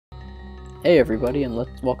Hey everybody, and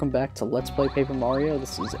welcome back to Let's Play Paper Mario.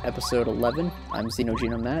 This is episode 11. I'm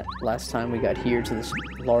Xenogeno Matt. Last time we got here to this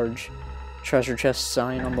large treasure chest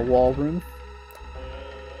sign on the wall room.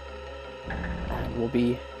 And we'll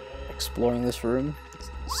be exploring this room,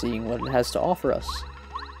 seeing what it has to offer us.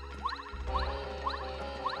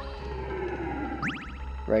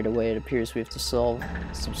 Right away it appears we have to solve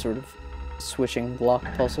some sort of switching block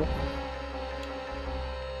puzzle.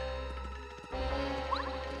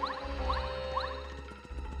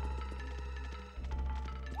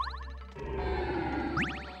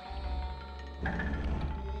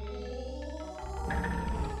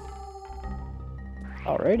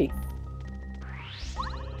 Alrighty.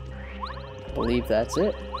 I believe that's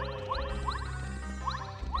it.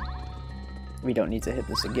 We don't need to hit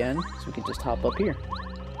this again, so we can just hop up here.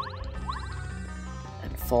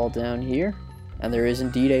 And fall down here. And there is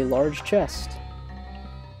indeed a large chest.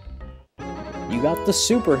 You got the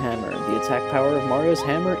Super Hammer. The attack power of Mario's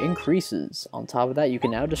hammer increases. On top of that, you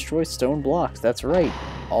can now destroy stone blocks. That's right.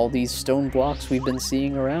 All these stone blocks we've been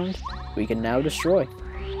seeing around, we can now destroy.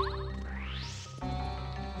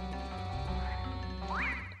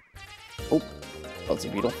 Oh, Buzzy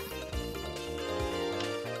Beetle.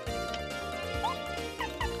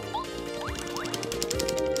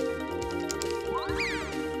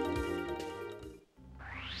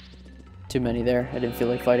 Too many there. I didn't feel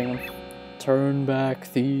like fighting them. Turn back,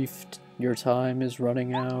 thief. Your time is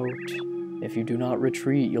running out. If you do not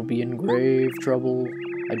retreat, you'll be in grave trouble.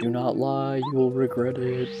 I do not lie, you will regret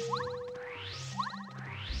it.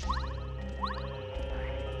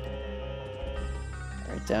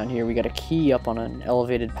 Down here we got a key up on an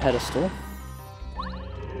elevated pedestal.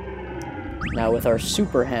 Now with our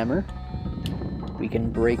super hammer, we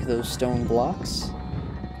can break those stone blocks.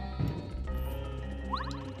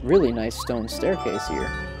 Really nice stone staircase here.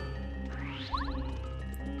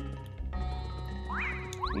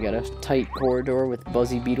 We got a tight corridor with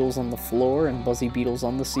Buzzy Beetles on the floor and Buzzy Beetles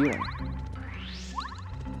on the ceiling.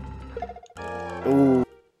 Ooh.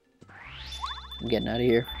 I'm getting out of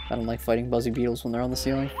here. I don't like fighting Buzzy Beetles when they're on the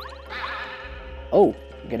ceiling. Oh,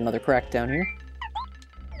 get another crack down here.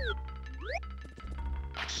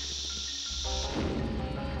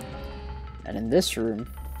 And in this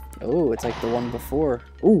room, oh, it's like the one before.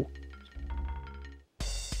 Ooh.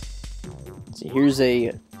 So here's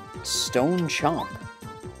a stone chomp.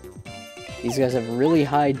 These guys have really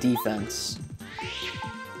high defense.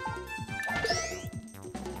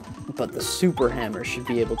 But the super hammer should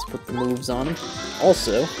be able to put the moves on him.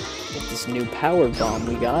 Also, with this new power bomb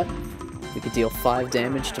we got, we could deal 5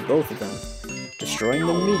 damage to both of them, destroying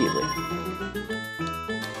them immediately.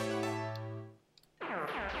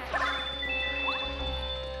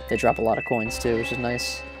 They drop a lot of coins too, which is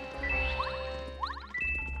nice.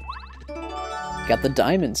 Got the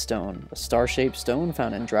Diamond Stone, a star-shaped stone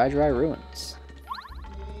found in Dry Ruins.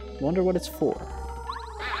 Wonder what it's for.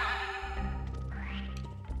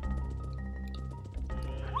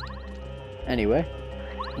 Anyway,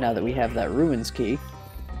 now that we have that ruins key,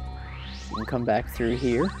 we can come back through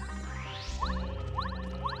here.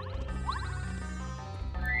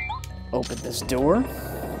 Open this door.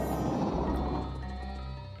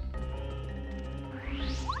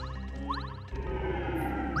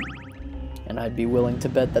 And I'd be willing to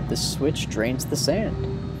bet that this switch drains the sand.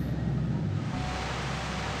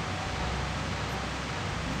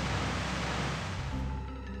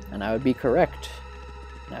 And I would be correct.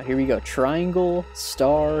 Now here we go, triangle,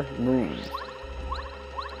 star, moon.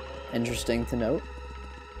 Interesting to note.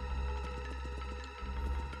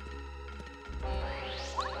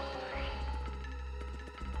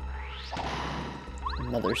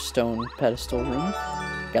 Another stone pedestal room.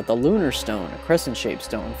 Got the lunar stone, a crescent-shaped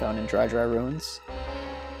stone found in Dry Ruins.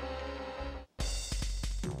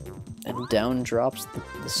 And down drops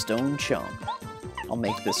the stone chomp. I'll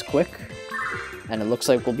make this quick. And it looks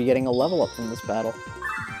like we'll be getting a level up from this battle.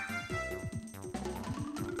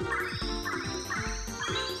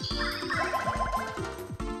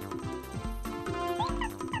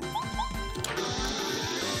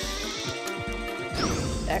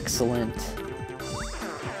 Excellent.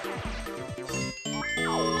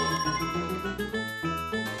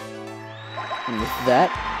 And with that,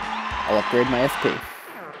 I'll upgrade my FP.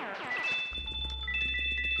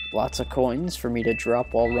 Lots of coins for me to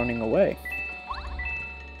drop while running away.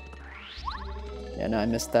 Yeah, no, I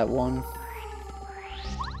missed that one.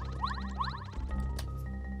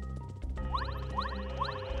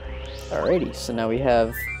 Alrighty, so now we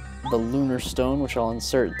have the lunar stone, which I'll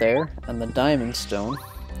insert there, and the diamond stone.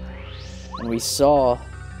 And we saw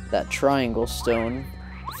that triangle stone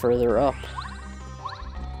further up.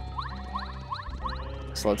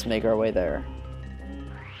 So let's make our way there.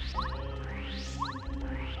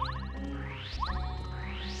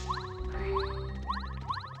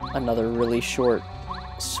 Another really short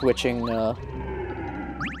switching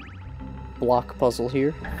block puzzle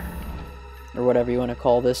here. Or whatever you want to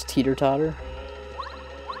call this, teeter-totter.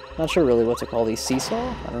 Not sure really what to call these,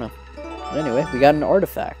 seesaw? I don't know. But anyway, we got an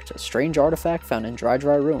artifact. A strange artifact found in dry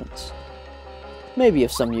ruins. Maybe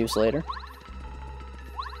of some use later.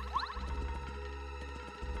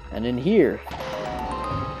 And in here,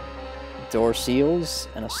 door seals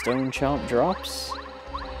and a stone chomp drops.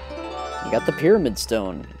 You got the pyramid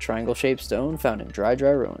stone, a triangle-shaped stone found in dry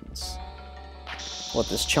ruins. What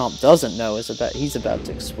this chomp doesn't know is he's about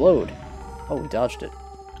to explode. Oh, he dodged it.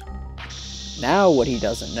 Now what he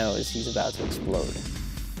doesn't know is he's about to explode.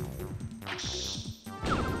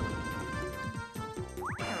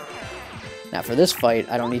 Now for this fight,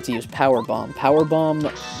 I don't need to use Power Bomb. Power Bomb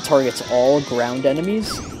targets all ground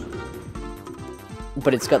enemies,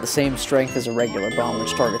 but it's got the same strength as a regular bomb,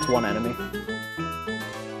 which targets one enemy.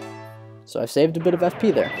 So I've saved a bit of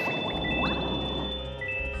FP there.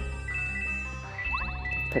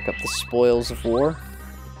 Pick up the spoils of war.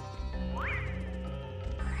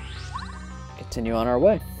 Continue on our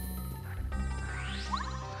way.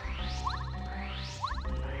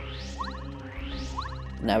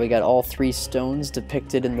 Now we got all 3 stones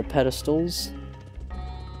depicted in the pedestals.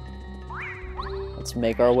 Let's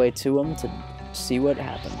make our way to them to see what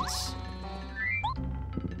happens.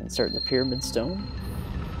 Insert the pyramid stone.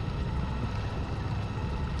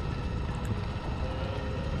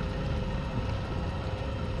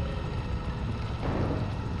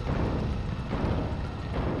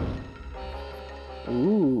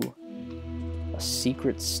 Ooh, a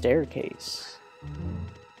secret staircase.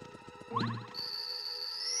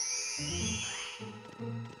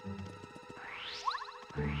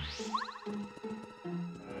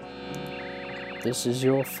 This is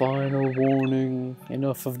your final warning.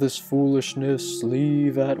 Enough of this foolishness.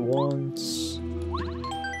 Leave at once.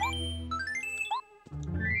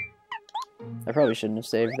 I probably shouldn't have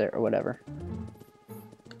saved there, or whatever.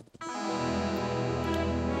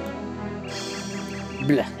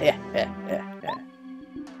 Blah,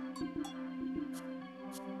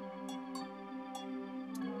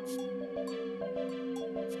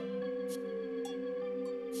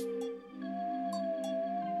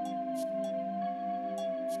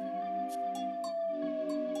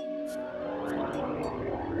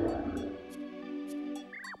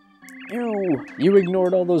 Ew, you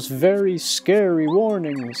ignored all those very scary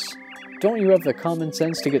warnings. Don't you have the common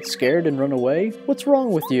sense to get scared and run away? What's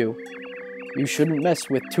wrong with you? You shouldn't mess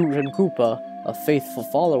with Tutankoopa, a faithful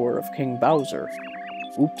follower of King Bowser.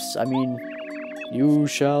 Oops, I mean, you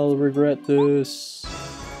shall regret this.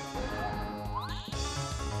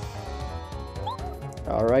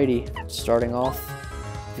 Alrighty, starting off,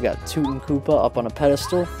 we got Tutankoopa up on a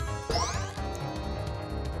pedestal.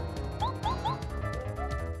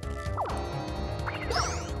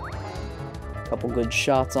 Couple good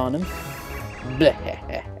shots on him.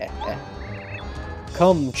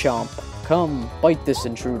 Come, Chomp. Come, bite this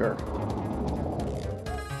intruder.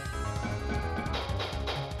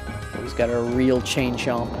 He's got a real chain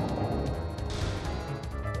chomp.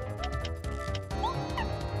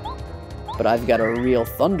 But I've got a real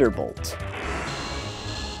thunderbolt.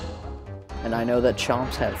 And I know that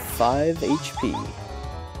chomps have 5 HP.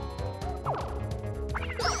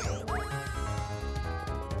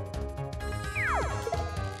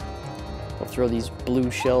 I'll throw these blue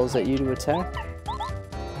shells at you to attack.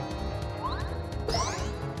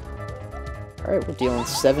 Alright, we're dealing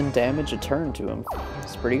 7 damage a turn to him.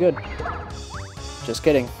 It's pretty good. Just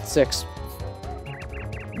kidding. 6.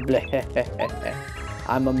 Bleh.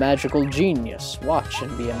 I'm a magical genius. Watch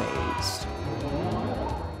and be amazed.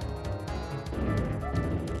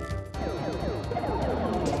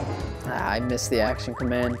 I missed the action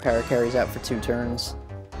command. Paracarry's out for 2 turns.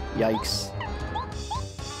 Yikes.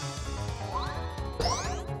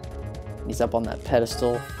 He's up on that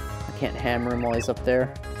pedestal. I can't hammer him while he's up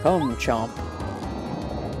there. Come, Chomp.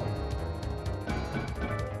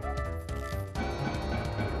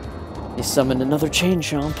 He summoned another chain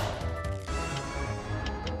chomp.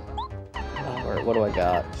 Alright, what do I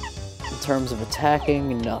got? In terms of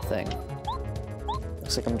attacking, nothing.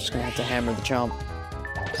 Looks like I'm just gonna have to hammer the chomp.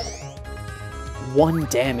 1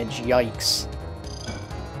 damage, yikes.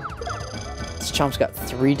 This chomp's got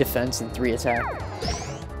 3 defense and 3 attack.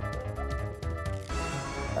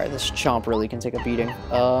 Alright, this chomp really can take a beating.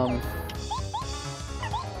 We'll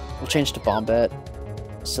change to Bombat.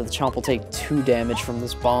 So the chomp will take 2 damage from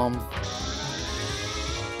this bomb.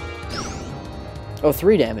 Oh,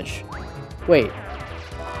 3 damage. Wait.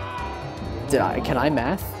 Can I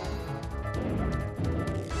math?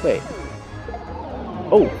 Wait.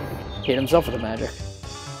 Oh, hit himself with a magic.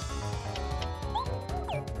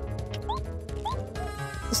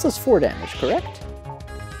 This does 4 damage, correct?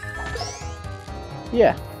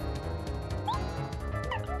 Yeah.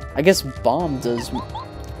 I guess bomb does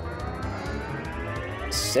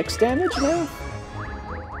 6 damage now?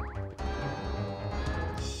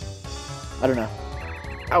 I don't know.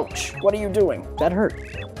 Ouch, what are you doing? That hurt.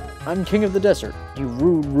 I'm king of the desert. You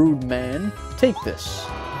rude, rude man. Take this.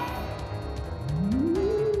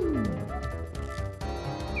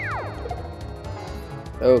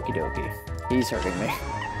 Okie dokie. He's hurting me.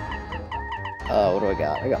 What do I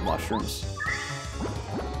got? I got mushrooms.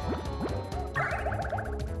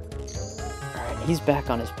 Alright, he's back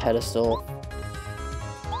on his pedestal.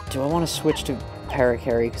 Do I want to switch to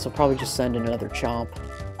Parakarry? Because he'll probably just send another Chomp.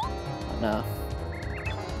 No.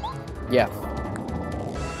 Yeah.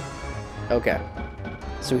 Okay.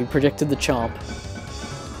 So he predicted the Chomp.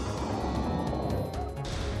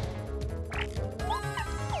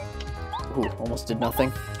 Ooh, almost did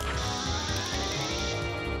nothing.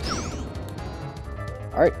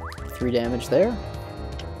 Alright, 3 damage there.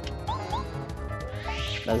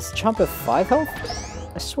 Now does Chomp have 5 health?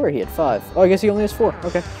 I swear he had 5. Oh, I guess he only has 4.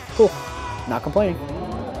 Okay, cool. Not complaining.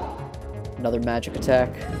 Another magic attack.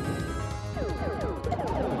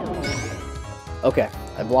 Okay,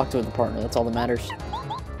 I blocked it with the partner. That's all that matters.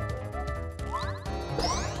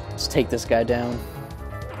 Let's take this guy down.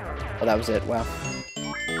 Oh, that was it. Wow.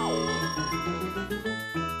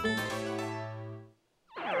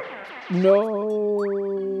 No.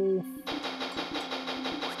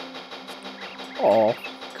 Oh,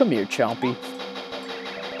 come here, Chompy.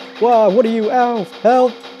 Wow, what are you? Ow,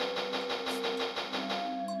 help!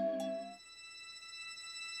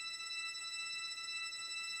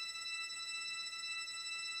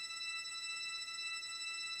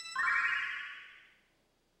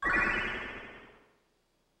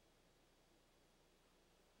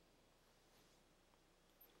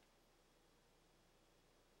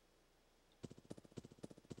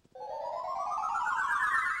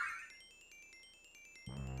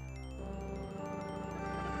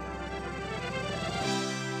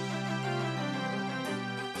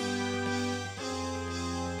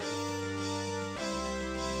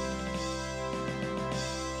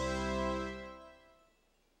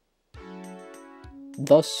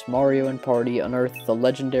 Thus, Mario and party unearth the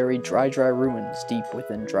legendary Dry ruins deep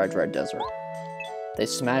within Dry Desert. They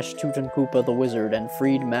smashed Tutankoopa the wizard and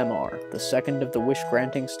freed Mamar, the second of the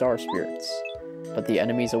wish-granting star spirits. But the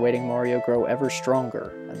enemies awaiting Mario grow ever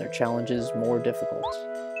stronger, and their challenges more difficult.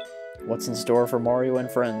 What's in store for Mario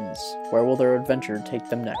and friends? Where will their adventure take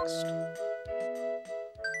them next?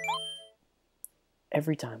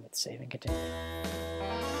 Every time it's save and continue.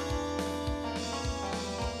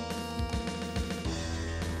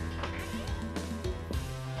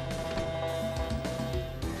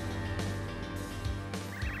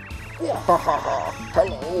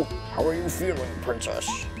 Hello, how are you feeling, Princess?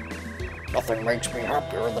 Nothing makes me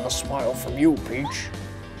happier than a smile from you, Peach.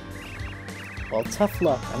 Well, tough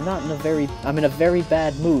luck. I'm in a very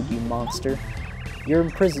bad mood, you monster.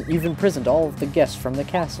 You've imprisoned all of the guests from the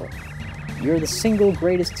castle. You're the single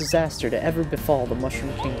greatest disaster to ever befall the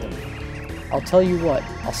Mushroom Kingdom. I'll tell you what,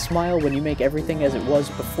 I'll smile when you make everything as it was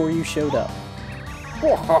before you showed up.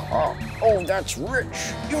 Oh, that's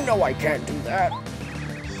rich. You know I can't do that.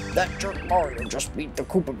 That jerk Mario just beat the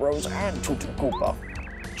Koopa Bros and Tutankoopa.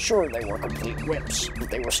 Sure, they were complete wimps, but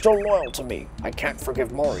they were still loyal to me. I can't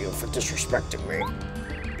forgive Mario for disrespecting me.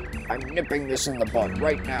 I'm nipping this in the bud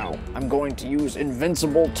right now. I'm going to use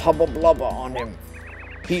Invincible Tubba Blubba on him.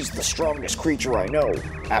 He's the strongest creature I know.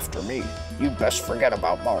 After me, you'd best forget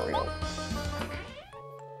about Mario.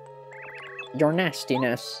 Your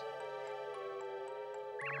nastiness.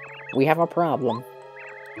 We have a problem.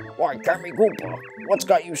 Why, Kammy Koopa, what's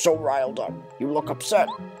got you so riled up? You look upset.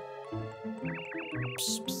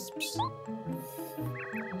 Psst, psst, psst.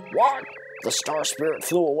 What? The Star Spirit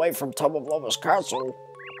flew away from Tubba Blubba's castle.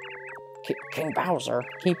 King Bowser,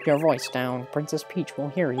 keep your voice down. Princess Peach will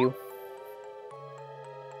hear you.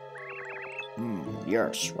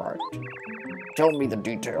 Yes, right. Tell me the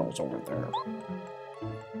details over there.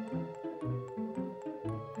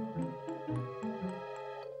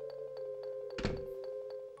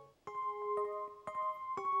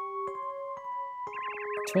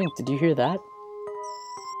 Twink, did you hear that?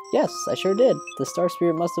 Yes, I sure did. The Star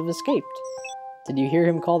Spirit must have escaped. Did you hear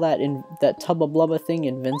him call that Tubba Blubba thing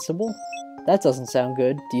invincible? That doesn't sound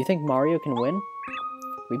good. Do you think Mario can win?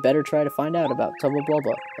 We better try to find out about Tubba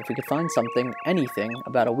Blubba. If we could find something, anything,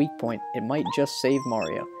 about a weak point, it might just save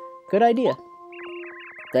Mario. Good idea.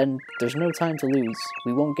 Then there's no time to lose.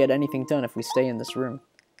 We won't get anything done if we stay in this room.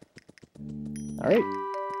 Alright.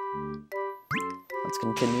 Let's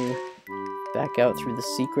continue back out through the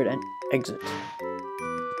secret and exit.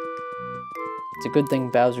 It's a good thing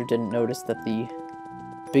Bowser didn't notice that the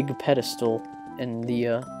big pedestal in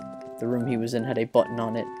the room he was in had a button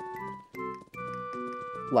on it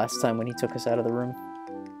last time when he took us out of the room.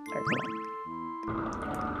 Alright, come on.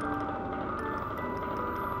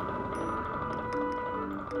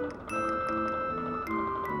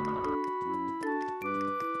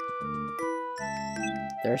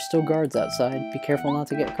 There are still guards outside. Be careful not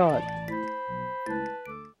to get caught.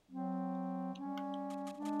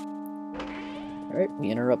 Alright,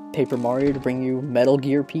 we interrupt Paper Mario to bring you Metal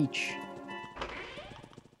Gear Peach.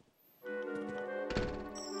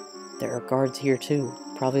 There are guards here too.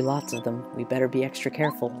 Probably lots of them. We better be extra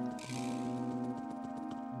careful.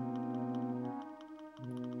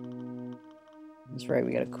 That's right,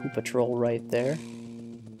 we got a Koopa Troll right there.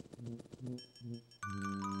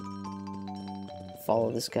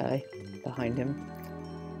 Follow this guy behind him.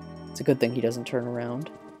 It's a good thing he doesn't turn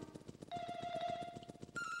around.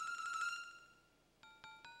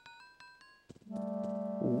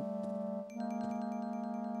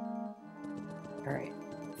 Alright,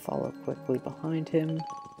 follow quickly behind him.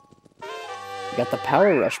 We got the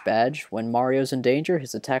Power Rush badge. When Mario's in danger,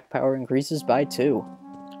 his attack power increases by 2.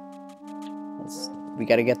 We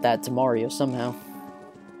gotta get that to Mario somehow.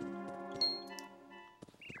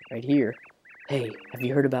 Right here. Hey, have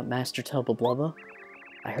you heard about Master Tubba Blubba?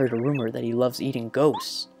 I heard a rumor that he loves eating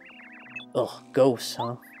ghosts. Ugh, ghosts,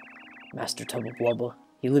 huh? Master Tubba Blubba.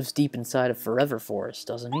 He lives deep inside of Forever Forest,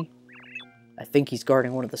 doesn't he? I think he's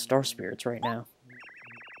guarding one of the Star Spirits right now.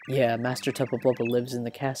 Yeah, Master Tubba Blubba lives in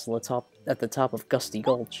the castle at the top of Gusty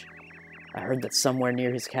Gulch. I heard that somewhere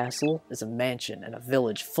near his castle is a mansion and a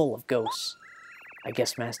village full of ghosts. I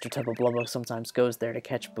guess Master Tubba Blubba sometimes goes there to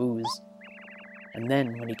catch booze. And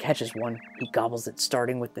then, when he catches one, he gobbles it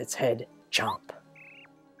starting with its head. Chomp.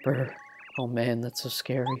 Brr. Oh man, that's so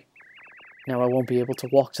scary. Now I won't be able to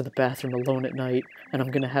walk to the bathroom alone at night, and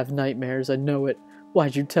I'm gonna have nightmares, I know it.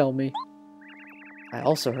 Why'd you tell me? I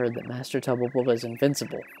also heard that Master Tubba Blubba is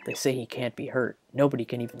invincible. They say he can't be hurt. Nobody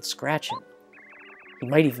can even scratch him. He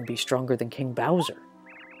might even be stronger than King Bowser.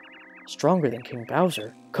 Stronger than King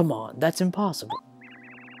Bowser? Come on, that's impossible.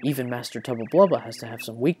 Even Master Tubba Blubba has to have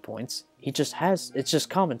some weak points. It's just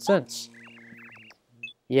common sense.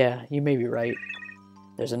 Yeah, you may be right.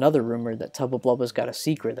 There's another rumor that Tubba Blubba's got a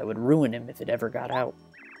secret that would ruin him if it ever got out.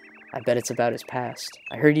 I bet it's about his past.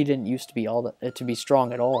 I heard he didn't used to be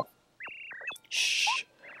strong at all. Shh.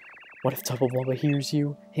 What if Tubba Blubba hears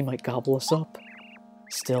you? He might gobble us up.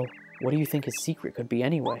 Still, what do you think his secret could be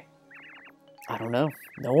anyway? I don't know.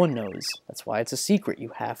 No one knows. That's why it's a secret,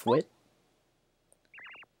 you half-wit.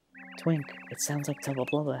 Twink, it sounds like Tubba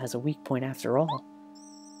Blubba has a weak point after all.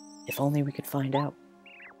 If only we could find out.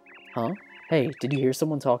 Huh? Hey, did you hear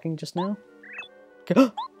someone talking just now?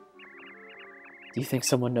 Do you think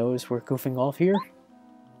someone knows we're goofing off here?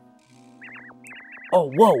 Oh,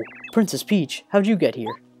 whoa! Princess Peach, how'd you get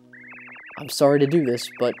here? I'm sorry to do this,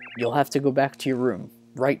 but you'll have to go back to your room,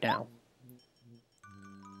 right now.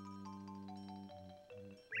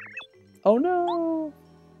 Oh no!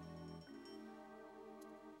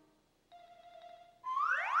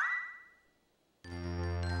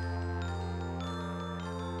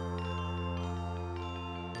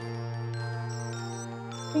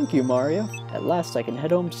 Thank you, Mario. At last I can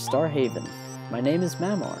head home to Star Haven. My name is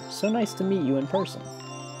Mamar. So nice to meet you in person.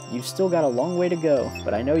 You've still got a long way to go,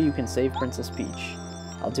 but I know you can save Princess Peach.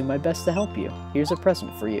 I'll do my best to help you. Here's a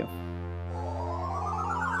present for you.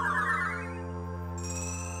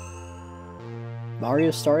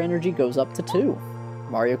 Mario's star energy goes up to 2.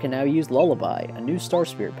 Mario can now use Lullaby, a new Star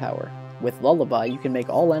Spirit power. With Lullaby, you can make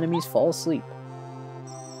all enemies fall asleep.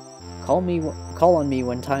 Call on me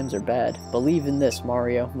when times are bad. Believe in this,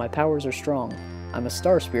 Mario. My powers are strong. I'm a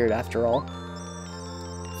Star Spirit after all.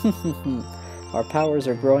 Our powers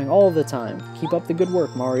are growing all the time. Keep up the good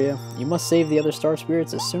work, Mario. You must save the other Star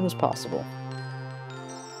Spirits as soon as possible.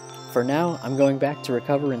 For now, I'm going back to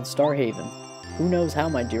recover in Star Haven. Who knows how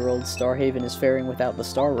my dear old Star Haven is faring without the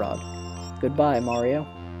Star Rod. Goodbye, Mario.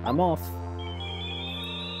 I'm off.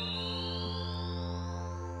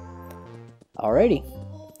 Alrighty.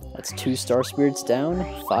 That's 2 Star Spirits down,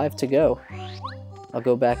 5 to go. I'll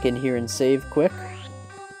go back in here and save quick.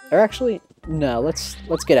 Or actually, no, let's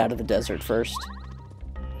get out of the desert first.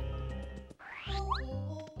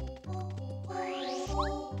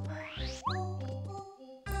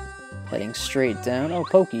 Heading straight down. Oh,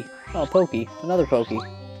 Pokey. Oh, Pokey. Another Pokey.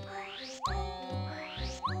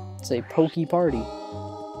 It's a pokey party.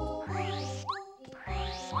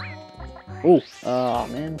 Oh,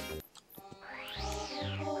 man.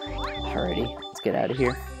 Alrighty, let's get out of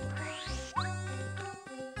here.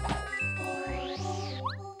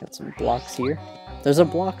 Got some blocks here. There's a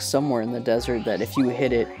block somewhere in the desert that if you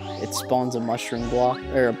hit it, it spawns a mushroom block,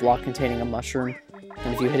 or a block containing a mushroom.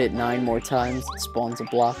 And if you hit it 9 more times, it spawns a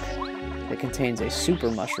block that contains a super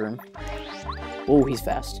mushroom. Oh, he's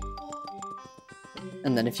fast.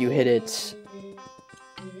 And then if you hit it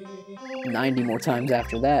 90 more times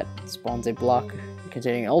after that, it spawns a block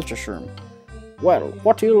containing ultra shroom. Well,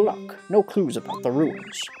 what ill luck. No clues about the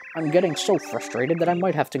ruins. I'm getting so frustrated that I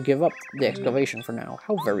might have to give up the excavation for now.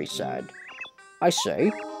 How very sad. I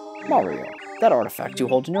say, Mario, that artifact you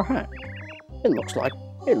hold in your hand. It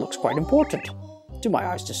looks quite important. Do my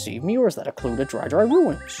eyes deceive me, or is that a clue to Dry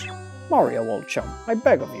Ruins? Mario, old chum, I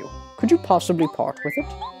beg of you, could you possibly part with it?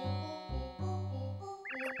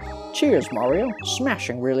 Cheers, Mario.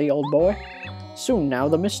 Smashing, really, old boy. Soon now,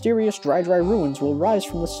 the mysterious Dry Ruins will rise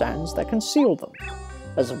from the sands that conceal them.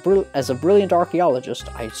 As a brilliant archaeologist,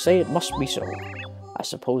 I say it must be so. I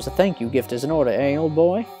suppose a thank you gift is in order, eh, old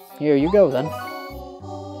boy? Here you go, then.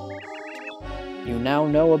 You now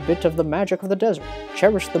know a bit of the magic of the desert.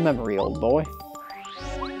 Cherish the memory, old boy.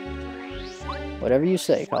 Whatever you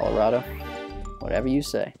say, Colorado. Whatever you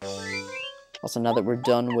say. Also, now that we're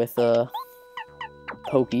done with,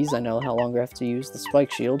 pokies, I know how long I have to use the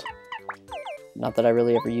spike shield. Not that I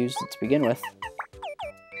really ever used it to begin with.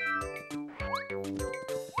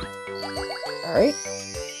 Alright.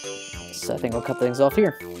 So I think I'll cut things off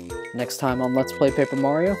here. Next time on Let's Play Paper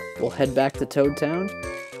Mario, we'll head back to Toad Town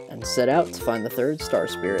and set out to find the third Star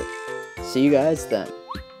Spirit. See you guys then.